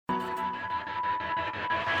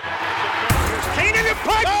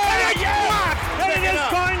Pike, and it's blocked, and it is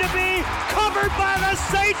going to be covered by the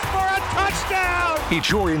Saints for a touchdown. It's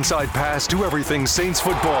your inside pass to everything Saints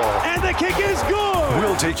football. And the kick is good.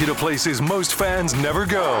 We'll take you to places most fans never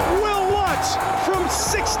go. We'll watch from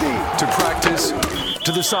 60. To practice,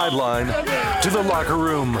 to the sideline, to the locker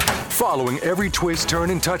room. Following every twist, turn,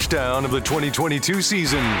 and touchdown of the 2022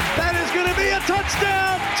 season. That is going to be a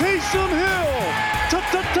touchdown. Taysom Hill.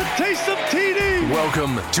 Taysom TD.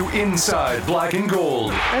 Welcome to Inside Black and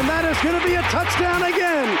Gold. And that is going to be a touchdown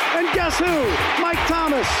again. And guess who? Mike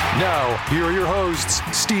Thomas. Now, here are your hosts,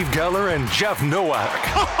 Steve Geller and Jeff Nowak.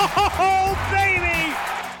 Oh, baby!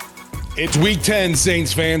 It's Week 10,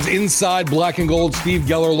 Saints fans. Inside Black and Gold, Steve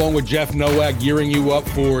Geller along with Jeff Nowak gearing you up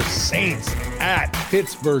for Saints at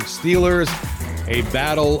Pittsburgh Steelers. A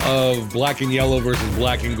battle of black and yellow versus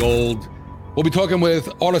black and gold. We'll be talking with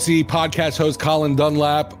Odyssey podcast host Colin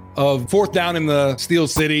Dunlap of Fourth Down in the Steel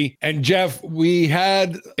City. And Jeff, we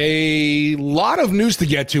had a lot of news to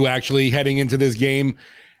get to actually heading into this game.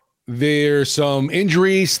 There's some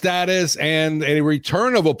injury status and a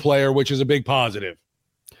return of a player, which is a big positive.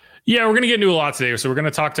 Yeah, we're going to get into a lot today. So we're going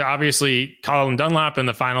to talk to, obviously, Colin Dunlap in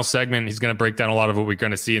the final segment. He's going to break down a lot of what we're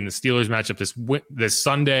going to see in the Steelers matchup this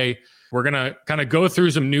Sunday. We're going to kind of go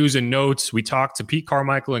through some news and notes. We talked to Pete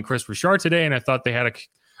Carmichael and Chris Richard today, and I thought they had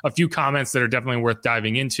a few comments that are definitely worth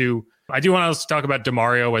diving into. I do want to talk about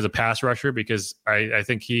DeMario as a pass rusher because I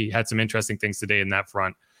think he had some interesting things today in that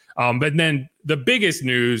front. But then the biggest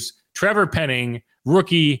news, Trevor Penning,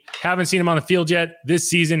 rookie, haven't seen him on the field yet this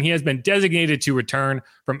season. He has been designated to return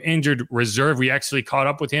from injured reserve. We actually caught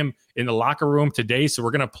up with him in the locker room today, so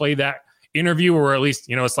we're going to play that interview, or at least,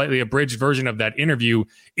 a slightly abridged version of that interview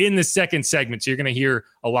in the second segment. So you're going to hear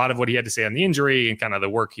a lot of what he had to say on the injury and kind of the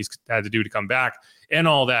work he's had to do to come back and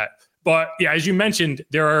all that. But yeah, as you mentioned,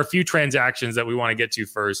 there are a few transactions that we want to get to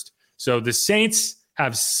first. So the Saints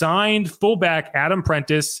have signed fullback Adam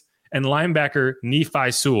Prentice and linebacker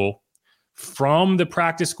Nephi Sewell from the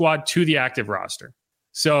practice squad to the active roster.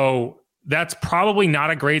 So that's probably not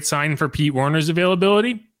a great sign for Pete Werner's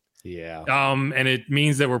availability. Yeah. And it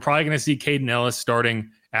means that we're probably going to see Caden Ellis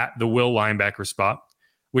starting at the will linebacker spot,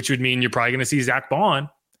 which would mean you're probably going to see Zach Bond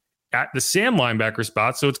at the Sam linebacker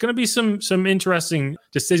spot. So it's going to be some interesting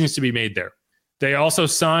decisions to be made there. They also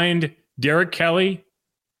signed Derek Kelly,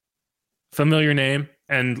 familiar name,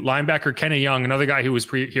 and linebacker Kenny Young, another guy who was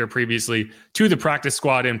here previously, to the practice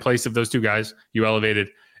squad in place of those two guys you elevated.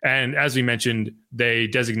 And as we mentioned, they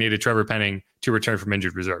designated Trevor Penning to return from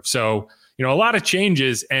injured reserve. So, a lot of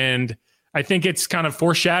changes, and I think it's kind of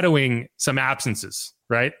foreshadowing some absences,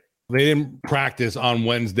 right? They didn't practice on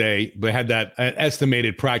Wednesday. They had that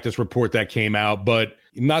estimated practice report that came out, but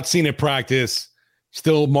not seen it practice.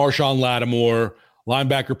 Still Marshawn Lattimore,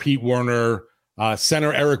 linebacker Pete Werner,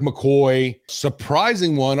 center Eric McCoy.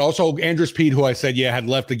 Surprising one. Also, Andrus Peat, who I said, had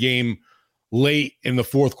left the game late in the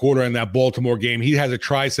fourth quarter in that Baltimore game. He has a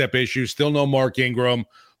tricep issue. Still no Mark Ingram.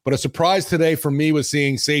 But a surprise today for me was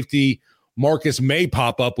seeing safety Marcus May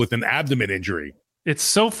pop up with an abdomen injury. It's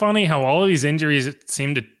so funny how all of these injuries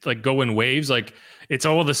seem to go in waves. Like it's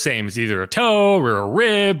all the same. It's either a toe or a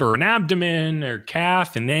rib or an abdomen or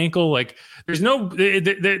calf and ankle. Like there's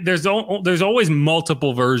always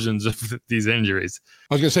multiple versions of these injuries.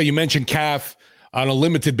 I was going to say, you mentioned calf on a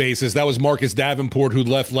limited basis. That was Marcus Davenport, who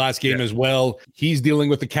left last game as well. He's dealing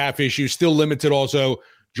with the calf issue, still limited. Also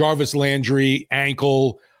Jarvis Landry,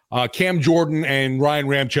 ankle. Cam Jordan and Ryan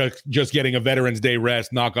Ramczyk just getting a Veterans Day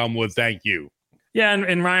rest. Knock on wood. Thank you. Yeah,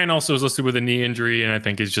 and Ryan also is listed with a knee injury, and I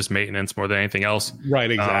think it's just maintenance more than anything else.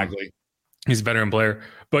 Right, exactly. He's a veteran player.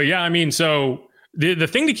 But yeah, so the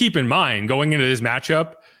thing to keep in mind going into this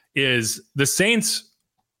matchup is the Saints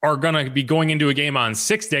are going to be going into a game on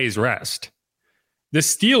 6 days rest. The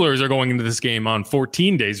Steelers are going into this game on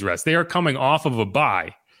 14 days rest. They are coming off of a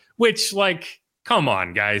bye, which, come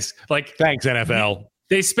on, guys. Thanks, NFL.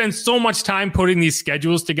 They spend so much time putting these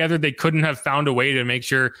schedules together, they couldn't have found a way to make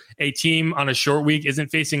sure a team on a short week isn't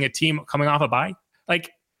facing a team coming off a bye.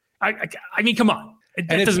 Come on.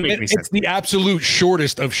 That doesn't make any sense. It's the absolute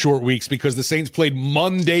shortest of short weeks because the Saints played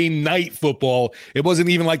Monday night football. It wasn't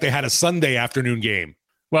even like they had a Sunday afternoon game.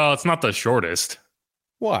 Well, it's not the shortest.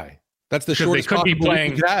 Why? That's the shortest they could be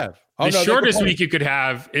playing. Week you could have. The shortest week you could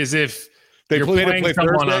have is if you're playing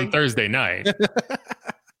someone on Thursday night.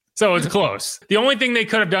 So it's close. The only thing they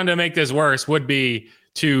could have done to make this worse would be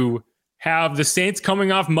to have the Saints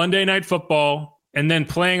coming off Monday Night Football and then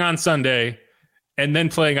playing on Sunday and then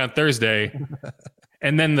playing on Thursday.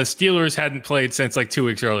 And then the Steelers hadn't played since 2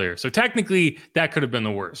 weeks earlier. So technically that could have been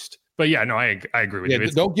the worst. But yeah, no, I agree with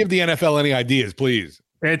you. Don't give the NFL any ideas, please.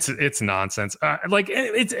 It's nonsense.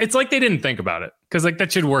 It's like they didn't think about it. because like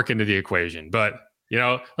that should work into the equation. But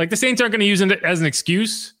like the Saints aren't going to use it as an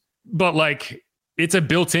excuse, but like it's a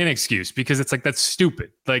built-in excuse because it's like that's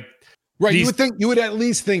stupid. Like, right? You would at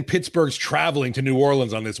least think Pittsburgh's traveling to New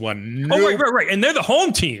Orleans on this one. Nope. Oh, right, and they're the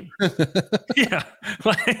home team. Yeah,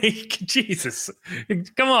 like Jesus,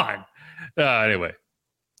 come on. Anyway,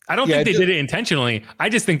 I don't think they did it intentionally. I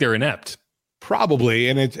just think they're inept. Probably,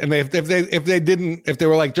 and if they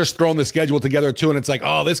were like just throwing the schedule together too, and it's like,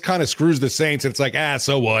 oh, this kind of screws the Saints. It's like,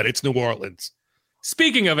 so what? It's New Orleans.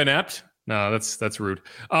 Speaking of inept, no, that's rude.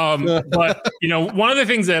 But one of the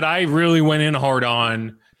things that I really went in hard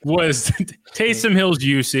on was Taysom Hill's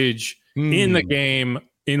usage in the game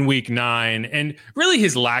in Week 9, and really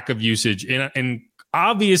his lack of usage in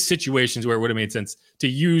obvious situations where it would have made sense to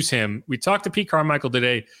use him. We talked to Pete Carmichael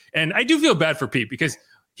today, and I do feel bad for Pete because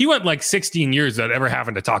he went like 16 years without ever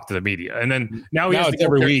having to talk to the media. And then now he has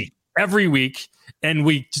to every week. And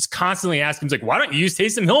we just constantly ask him, like, why don't you use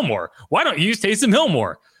Taysom Hill more? Why don't you use Taysom Hill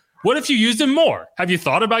more? What if you used him more? Have you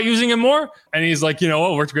thought about using him more? And he's like,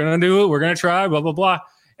 what we're going to do it. We're going to try, blah, blah, blah.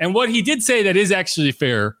 And what he did say that is actually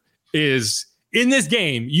fair is in this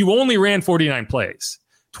game, you only ran 49 plays.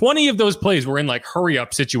 20 of those plays were in like hurry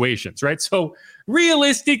up situations, right? So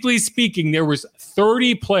realistically speaking, there was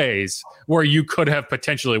 30 plays where you could have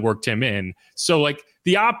potentially worked him in. So like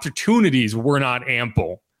the opportunities were not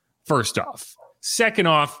ample, first off. Second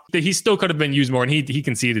off, that he still could have been used more, and he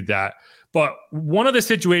conceded that. But one of the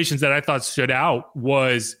situations that I thought stood out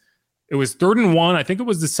was it was 3rd and 1. I think it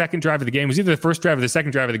was the second drive of the game. It was either the first drive or the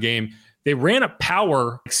second drive of the game. They ran a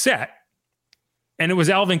power set, and it was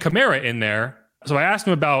Alvin Kamara in there. So I asked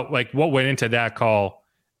him about like what went into that call,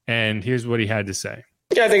 and here's what he had to say.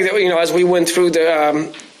 Yeah, I think that as we went through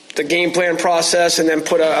the game plan process and then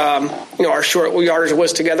put our short yardage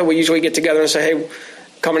list together, we usually get together and say, hey,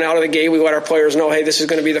 coming out of the gate, we let our players know, hey, this is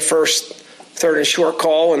going to be the first 3rd and short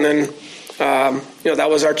call, and then that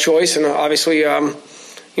was our choice, and obviously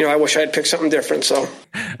I wish I had picked something different. So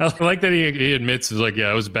I like that he admits, like,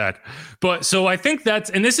 yeah, it was bad. But so I think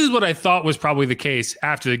and this is what I thought was probably the case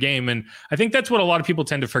after the game. And I think that's what a lot of people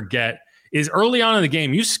tend to forget is early on in the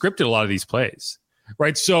game, you scripted a lot of these plays,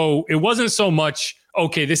 right? So it wasn't so much,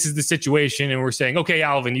 okay, this is the situation. And we're saying, okay,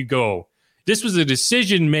 Alvin, you go. This was a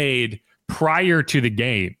decision made prior to the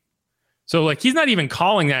game. So like, he's not even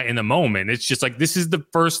calling that in the moment. It's just like, this is the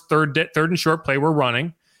first third and short play we're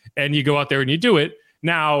running. And you go out there and you do it.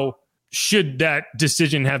 Now, should that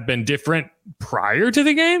decision have been different prior to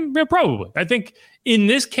the game? Yeah, probably. I think in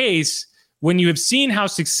this case, when you have seen how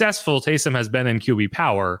successful Taysom has been in QB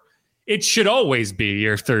power, it should always be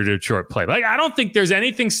your 3rd and short play. Like, I don't think there's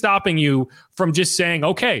anything stopping you from just saying,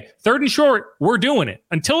 okay, 3rd and short, we're doing it.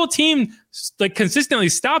 Until a team like consistently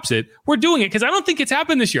stops it, we're doing it. Because I don't think it's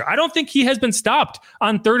happened this year. I don't think he has been stopped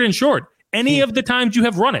on 3rd and short any of the times you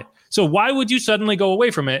have run it. So why would you suddenly go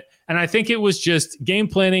away from it? And I think it was just game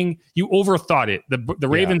planning. You overthought it. The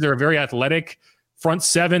Ravens are a very athletic front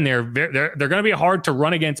seven. They're going to be hard to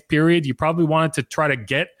run against, period. You probably wanted to try to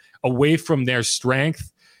get away from their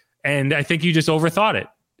strength. And I think you just overthought it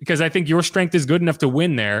because I think your strength is good enough to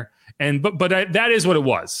win there. But that is what it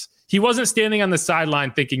was. He wasn't standing on the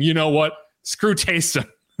sideline thinking, you know what, screw Taysom.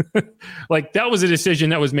 Like that was a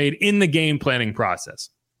decision that was made in the game planning process.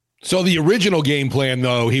 So the original game plan,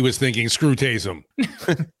 though, he was thinking, screw Taysom.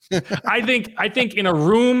 I think in a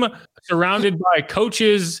room surrounded by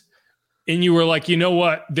coaches, and you were like, you know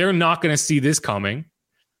what, they're not going to see this coming,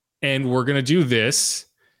 and we're going to do this.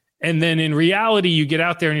 And then in reality, you get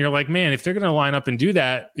out there and you're like, man, if they're going to line up and do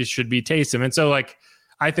that, it should be Taysom. And so, like,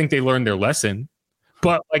 I think they learned their lesson.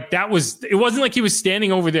 But like it wasn't like he was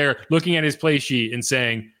standing over there looking at his play sheet and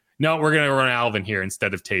saying, no, we're going to run Alvin here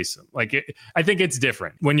instead of Taysom. I think it's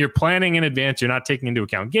different. When you're planning in advance, you're not taking into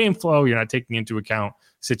account game flow. You're not taking into account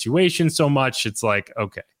situations so much. It's like,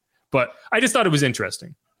 okay. But I just thought it was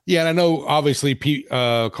interesting. Yeah, and I know obviously Pete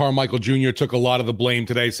Carmichael Jr. took a lot of the blame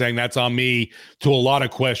today, saying that's on me, to a lot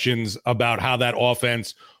of questions about how that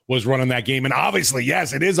offense was running that game. And obviously,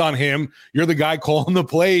 yes, it is on him. You're the guy calling the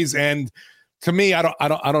plays. And to me, I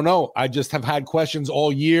don't know. I just have had questions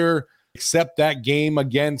all year. Except that game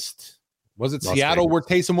against, was it Seattle where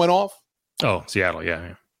Taysom went off? Oh, Seattle,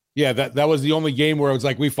 yeah. Yeah, that was the only game where it was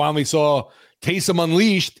like we finally saw Taysom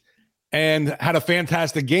unleashed and had a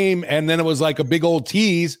fantastic game, and then it was like a big old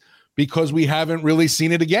tease because we haven't really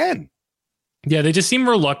seen it again. Yeah, they just seem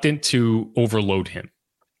reluctant to overload him.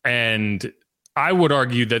 And I would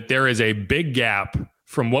argue that there is a big gap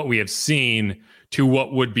from what we have seen to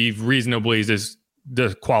what would be reasonably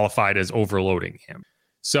qualified as overloading him.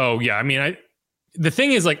 So, yeah, I mean, the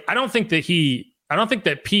thing is, like, I don't think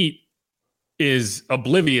that Pete is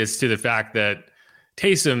oblivious to the fact that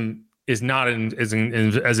Taysom is not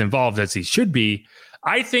as involved as he should be.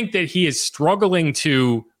 I think that he is struggling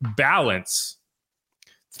to balance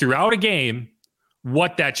throughout a game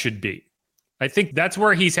what that should be. I think that's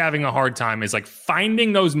where he's having a hard time, is like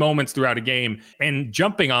finding those moments throughout a game and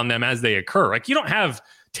jumping on them as they occur. Like, you don't have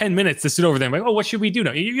 10 minutes to sit over there and like, oh, what should we do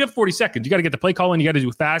now? You have 40 seconds. You got to get the play call in. You got to do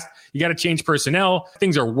it fast. You got to change personnel.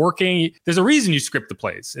 Things are working. There's a reason you script the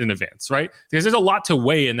plays in advance, right? Because there's a lot to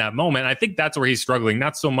weigh in that moment. I think that's where he's struggling,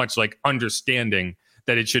 not so much like understanding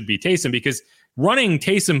that it should be Taysom, because running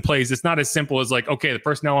Taysom plays, it's not as simple as like, okay, the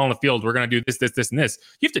personnel on the field, we're going to do this, and this.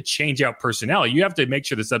 You have to change out personnel. You have to make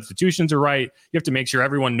sure the substitutions are right. You have to make sure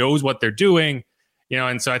everyone knows what they're doing.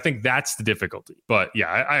 And so I think that's the difficulty. But yeah,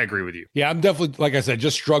 I agree with you. Yeah, I'm definitely, like I said,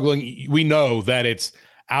 just struggling. We know that it's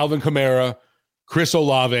Alvin Kamara, Chris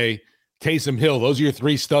Olave, Taysom Hill. Those are your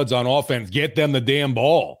three studs on offense. Get them the damn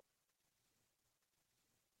ball.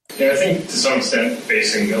 Yeah, I think to some extent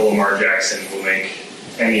facing Lamar Jackson will make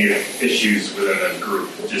any issues within a group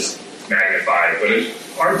just magnified.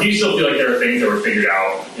 But do you still feel like there are things that were figured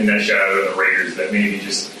out in that shadow of the Raiders that maybe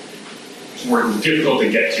just were difficult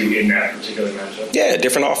to get to in that particular matchup? Yeah,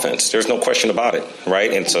 different offense. There's no question about it,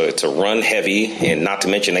 right? And so it's a run heavy, and not to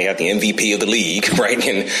mention they had the MVP of the league, right?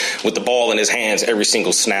 And with the ball in his hands every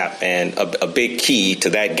single snap. And a big key to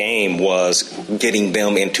that game was getting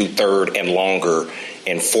them into third and longer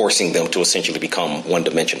and forcing them to essentially become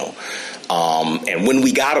one-dimensional. And when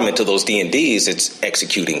we got them into those D&Ds, it's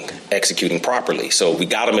executing properly. So we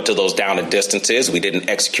got them into those down and distances. We didn't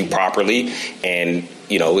execute properly, and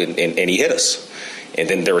he hit us. And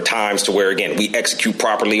then there were times to where, again, we execute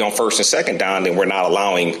properly on first and second down, and we're not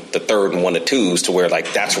allowing the third and 1 and 2s to where,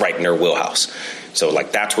 like, that's right in their wheelhouse. So,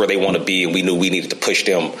 like, that's where they want to be, and we knew we needed to push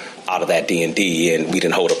them out of that D&D, and we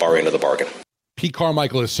didn't hold up our end of the bargain. Pete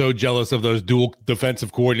Carmichael is so jealous of those dual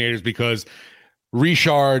defensive coordinators because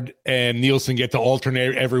Richard and Nielsen get to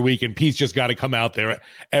alternate every week, and Pete's just got to come out there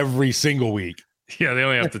every single week. Yeah, they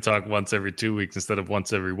only have to talk once every 2 weeks instead of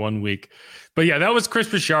once every 1 week. But yeah, that was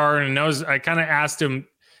Chris Richard, and I kind of asked him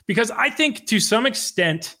because I think to some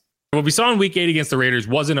extent what we saw in Week 8 against the Raiders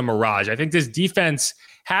wasn't a mirage. I think this defense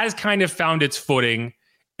has kind of found its footing,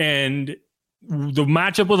 and the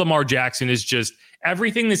matchup with Lamar Jackson is just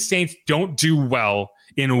everything the Saints don't do well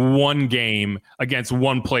in one game against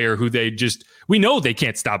one player who we know they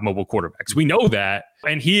can't stop mobile quarterbacks. We know that.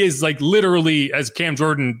 And he is like literally, as Cam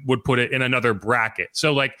Jordan would put it, in another bracket.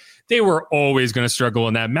 So like they were always going to struggle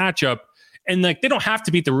in that matchup. And like they don't have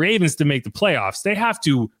to beat the Ravens to make the playoffs. They have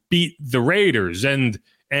to beat the Raiders and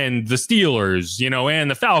the Steelers,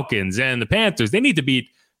 and the Falcons and the Panthers. They need to beat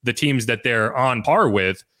the teams that they're on par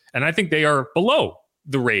with. And I think they are below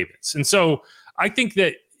the Ravens. And so I think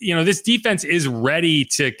that, this defense is ready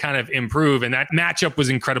to kind of improve. And that matchup was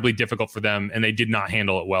incredibly difficult for them, and they did not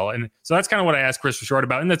handle it well. And so that's kind of what I asked Chris Richard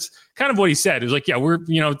about. And that's kind of what he said. It was like, yeah,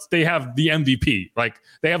 they have the MVP. Like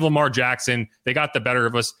they have Lamar Jackson. They got the better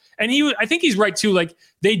of us. And I think he's right too. Like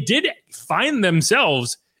they did find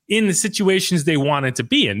themselves in the situations they wanted to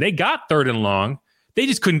be in. They got third and long. They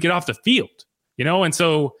just couldn't get off the field, And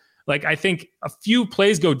so, like, I think a few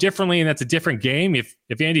plays go differently, and that's a different game. If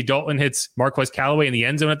Andy Dalton hits Marquez Callaway in the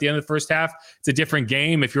end zone at the end of the first half, it's a different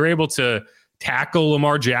game. If you're able to tackle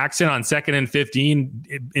Lamar Jackson on 2nd and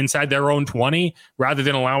 15 inside their own 20, rather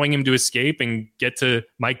than allowing him to escape and get to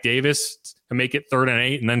Mike Davis to make it 3rd and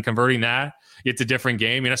 8 and then converting that, it's a different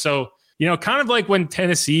game. So, kind of like when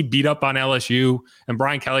Tennessee beat up on LSU and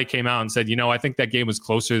Brian Kelly came out and said, I think that game was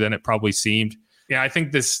closer than it probably seemed. Yeah, I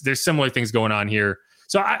think there's similar things going on here.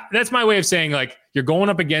 So that's my way of saying, like, you're going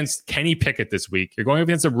up against Kenny Pickett this week. You're going up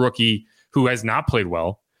against a rookie who has not played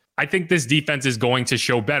well. I think this defense is going to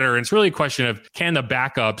show better. And it's really a question of, can the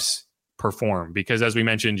backups perform? Because as we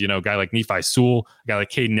mentioned, a guy like Nephi Sewell, a guy like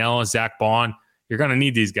Caden Ellis, Zach Bond, you're going to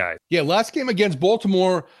need these guys. Yeah, last game against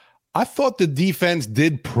Baltimore, I thought the defense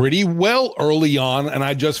did pretty well early on. And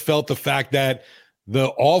I just felt the fact that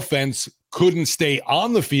the offense couldn't stay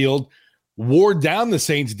on the field wore down the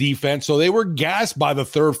Saints defense. So they were gassed by the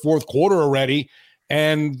 3rd, 4th quarter already.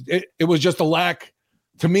 And it was just a lack.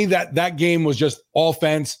 To me, that game was just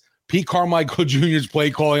offense. Pete Carmichael Jr.'s play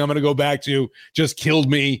calling, I'm going to go back to, just killed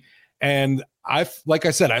me. And like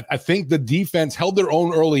I said, I think the defense held their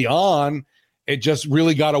own early on. It just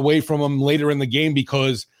really got away from them later in the game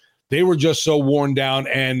because they were just so worn down,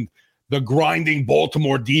 and the grinding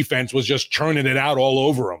Baltimore defense was just churning it out all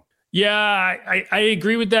over them. Yeah, I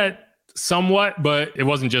agree with that somewhat, but it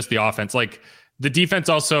wasn't just the offense. Like the defense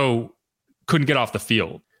also couldn't get off the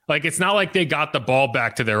field. Like it's not like they got the ball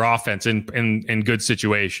back to their offense in good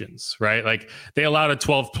situations, right? Like they allowed a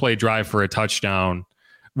 12-play drive for a touchdown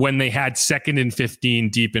when they had 2nd and 15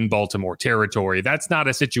 deep in Baltimore territory. That's not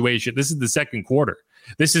a situation. This is the second quarter.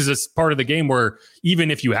 This is a part of the game where even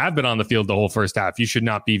if you have been on the field the whole first half, you should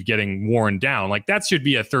not be getting worn down. Like that should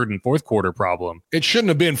be a 3rd and 4th quarter problem. It shouldn't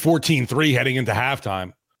have been 14-3 heading into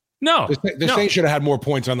halftime. No, the Saints should have had more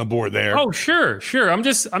points on the board there. Oh, sure. I'm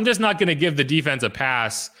just not going to give the defense a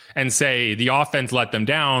pass and say the offense let them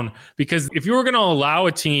down, because if you were going to allow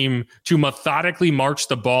a team to methodically march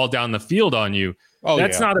the ball down the field on you,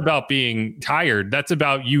 that's not about being tired. That's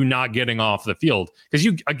about you not getting off the field. Because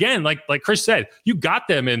you, again, like Chris said, you got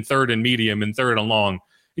them in 3rd and medium and 3rd and long,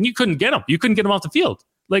 and you couldn't get them. You couldn't get them off the field.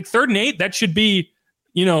 Like 3rd and 8, that should be,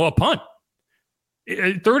 a punt.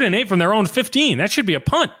 3rd and 8 from their own 15, that should be a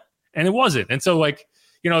punt. And it wasn't. And so,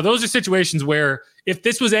 those are situations where if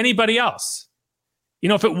this was anybody else,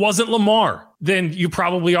 if it wasn't Lamar, then you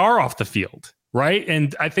probably are off the field, right?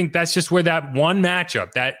 And I think that's just where that one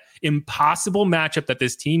matchup, that impossible matchup that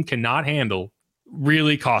this team cannot handle,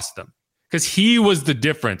 really cost them. Because he was the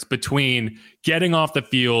difference between getting off the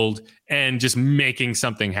field and just making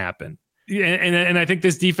something happen. And I think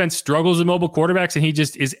this defense struggles with mobile quarterbacks, and he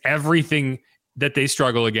just is everything that they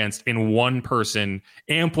struggle against in one person,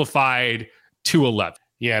 amplified to 11.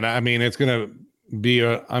 Yeah, and I mean, it's going to be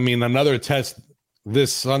another test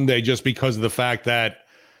this Sunday, just because of the fact that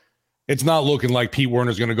it's not looking like Pete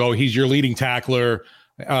Werner's going to go. He's your leading tackler,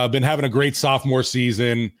 been having a great sophomore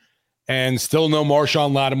season, and still no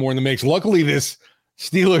Marshawn Lattimore in the mix. Luckily, this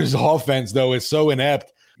Steelers offense, though, is so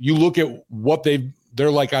inept. You look at what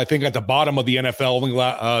they're like, I think, at the bottom of the NFL,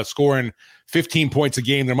 only scoring 15 points a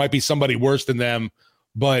game. There might be somebody worse than them,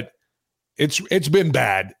 but it's been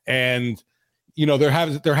bad. And, there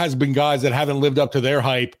has been guys that haven't lived up to their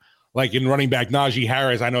hype, like in running back Najee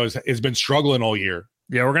Harris, I know has been struggling all year.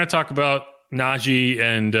 Yeah, we're going to talk about Najee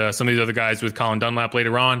and some of these other guys with Colin Dunlap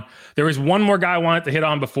later on. There was one more guy I wanted to hit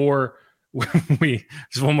on before we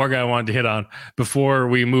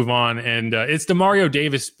move on. And it's Demario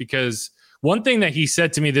Davis, because one thing that he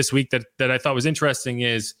said to me this week that I thought was interesting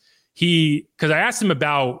is because I asked him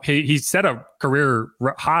about, he set a career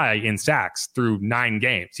high in sacks through 9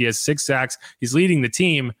 games. He has 6 sacks. He's leading the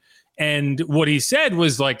team. And what he said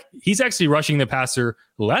was he's actually rushing the passer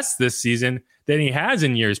less this season than he has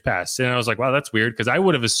in years past. And I was like, wow, that's weird, because I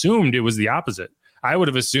would have assumed it was the opposite. I would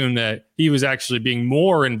have assumed that he was actually being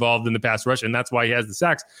more involved in the pass rush, and that's why he has the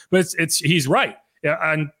sacks. But he's right.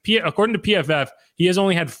 According to PFF, he has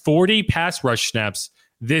only had 40 pass rush snaps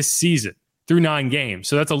this season through 9 games.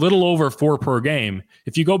 So that's a little over 4 per game.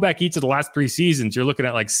 If you go back each of the last 3 seasons, you're looking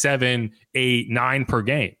at 7, 8, 9 per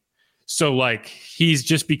game. So he's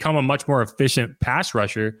just become a much more efficient pass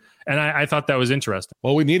rusher. And I thought that was interesting.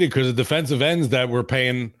 Well, we need it because the defensive ends that we're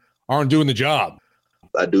paying aren't doing the job.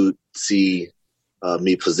 I do see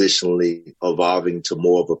me positionally evolving to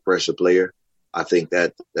more of a pressure player. I think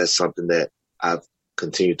that's something that I've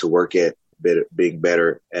continued to work at, being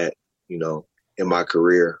better at, in my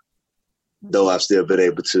career. Though I've still been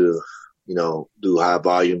able to, do high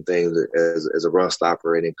volume things as a run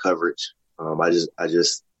stopper and in coverage. I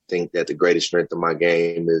just think that the greatest strength of my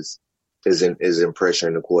game is in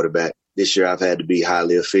pressuring the quarterback. This year I've had to be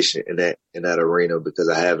highly efficient in that arena, because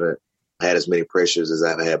I haven't had as many pressures as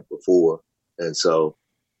I've had before. And so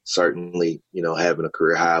certainly, having a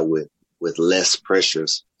career high with less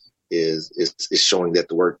pressures is showing that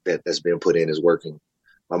the work that's been put in is working.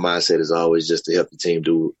 My mindset is always just to help the team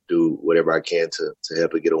do whatever I can to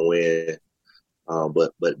help it get a win.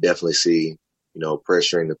 But definitely see,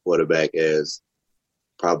 pressuring the quarterback as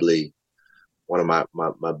probably one of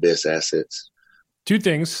my best assets. 2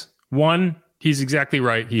 things. 1, he's exactly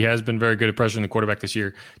right. He has been very good at pressuring the quarterback this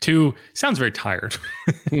year. 2, sounds very tired.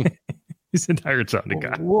 He's a tired sounding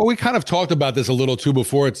guy. Well, we kind of talked about this a little too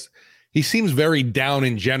before. He seems very down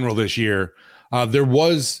in general this year. There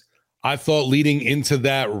was, I thought, leading into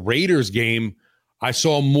that Raiders game, I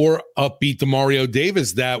saw more upbeat Demario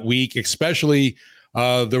Davis that week, especially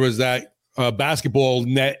there was that basketball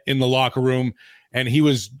net in the locker room, and he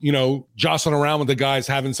was, jostling around with the guys,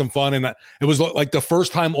 having some fun. And it was like the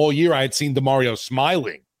first time all year I had seen Demario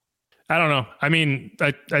smiling. I don't know. I mean,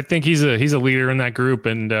 I think he's a leader in that group.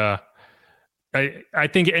 And I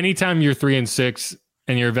think anytime you're 3-6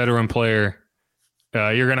 and you're a veteran player,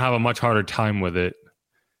 you're going to have a much harder time with it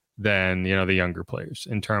than, the younger players,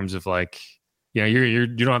 in terms of you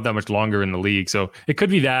don't have that much longer in the league. So it could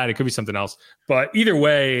be that, it could be something else. But either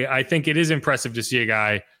way, I think it is impressive to see a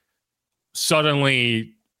guy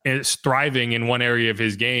suddenly is thriving in one area of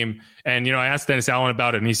his game. And, I asked Dennis Allen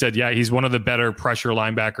about it, and he said, yeah, he's one of the better pressure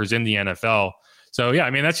linebackers in the NFL. So, yeah, I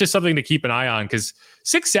mean, that's just something to keep an eye on, because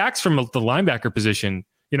 6 sacks from the linebacker position,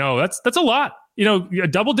 that's a lot. a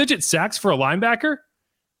double-digit sacks for a linebacker.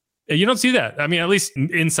 You don't see that. I mean, at least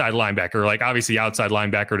inside linebacker, like obviously outside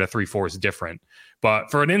linebacker to 3-4 is different.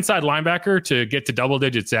 But for an inside linebacker to get to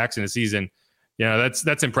double-digit sacks in a season,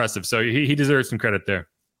 that's impressive. So he deserves some credit there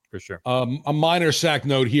for sure. A minor sack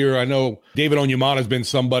note here. I know David Onyemata has been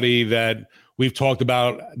somebody that we've talked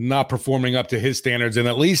about not performing up to his standards. And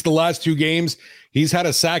at least the last 2 games, he's had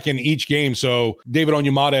a sack in each game. So David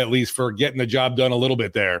Onyemata, at least for getting the job done a little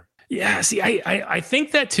bit there. Yeah. See, I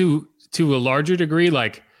think that to a larger degree,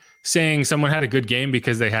 like saying someone had a good game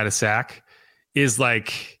because they had a sack is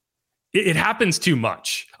like, it happens too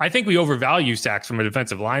much. I think we overvalue sacks from a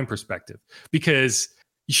defensive line perspective because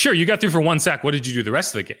sure, you got through for 1 sack. What did you do the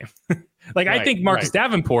rest of the game? I think Marcus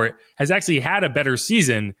Davenport has actually had a better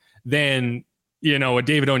season than, a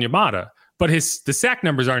David Onyemata, but the sack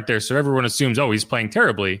numbers aren't there. So everyone assumes, he's playing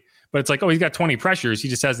terribly, but it's like, he's got 20 pressures. He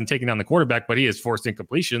just hasn't taken down the quarterback, but he has forced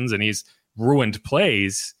incompletions and he's ruined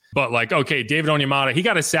plays. But David Onyemata, he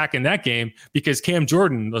got a sack in that game because Cam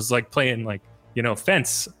Jordan was playing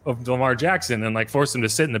fence of Lamar Jackson and forced him to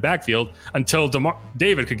sit in the backfield until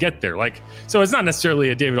David could get there. So it's not necessarily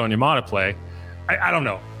a David Onyemata play. I don't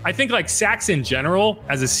know. I think sacks in general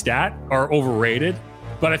as a stat are overrated,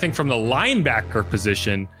 but I think from the linebacker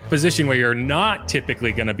position where you're not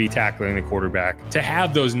typically going to be tackling the quarterback, to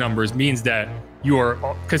have those numbers means that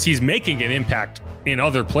because he's making an impact in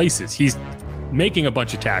other places. He's making a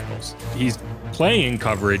bunch of tackles. He's playing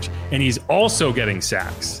coverage and he's also getting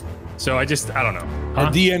sacks. So I don't know. Huh?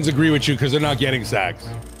 Our DNs agree with you because they're not getting sacks.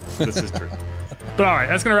 This is true. But all right,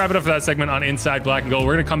 that's going to wrap it up for that segment on Inside Black and Gold.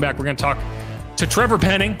 We're going to come back. We're going to talk to Trevor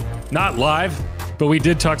Penning, not live, but we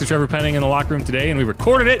did talk to Trevor Penning in the locker room today, and we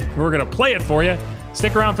recorded it. We're going to play it for you.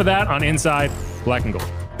 Stick around for that on Inside Black and Gold.